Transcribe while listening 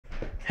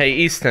Hey,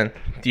 Easton,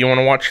 do you want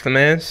to watch The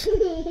Miz?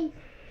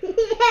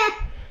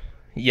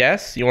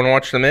 Yes? You want to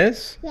watch The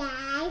Miz?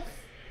 Yes.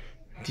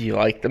 Do you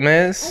like The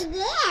Miz?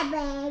 Yeah,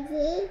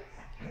 baby.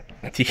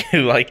 Do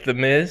you like The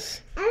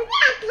Miz? I'm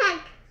not.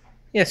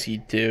 Yes, you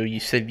do.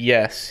 You said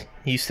yes.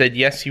 You said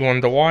yes, you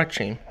wanted to watch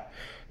him.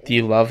 Do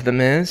you love The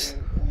Miz?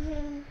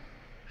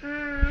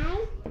 Hi.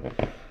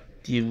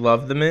 Do you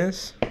love The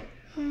Miz?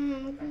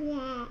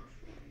 Yeah.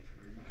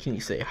 Can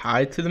you say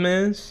hi to The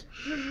Miz?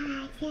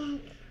 Hi. Hi.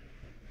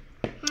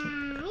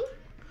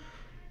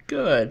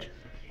 Good.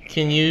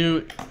 Can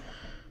you...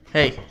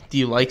 Hey, do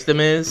you like The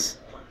Miz?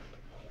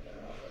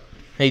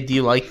 Hey, do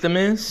you like The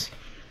Miz?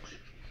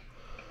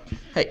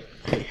 Hey.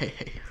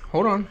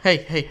 Hold on.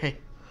 Hey.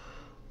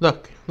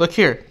 Look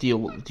here. Do you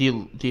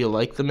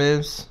like The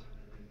Miz?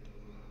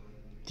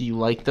 Do you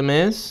like The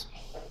Miz?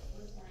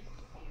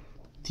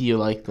 Do you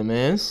like The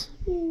Miz?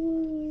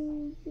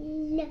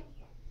 No.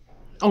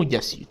 Oh,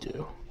 yes, you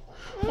do.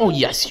 Oh,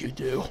 yes, you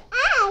do.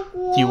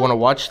 Do you want to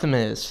watch The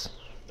Miz?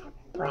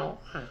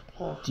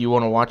 Do you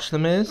want to watch The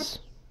Miz?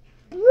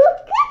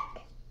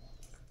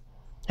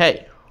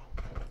 Hey.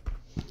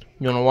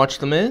 You want to watch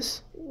The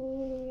Miz?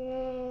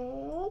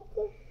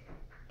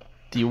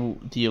 Do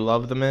you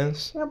love The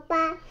Miz?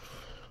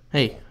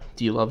 Hey,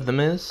 do you love The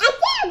Miz?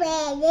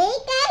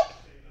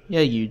 Yeah,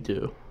 you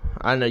do.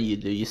 I know you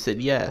do. You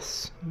said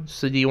yes.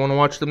 So do you want to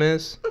watch The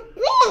Miz?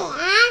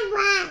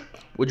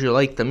 Would you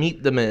like to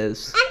meet The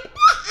Miz?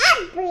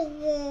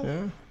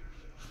 Yeah.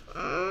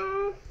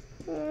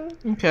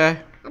 Okay.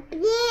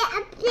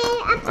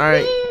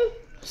 Alright.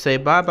 Say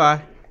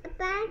bye-bye.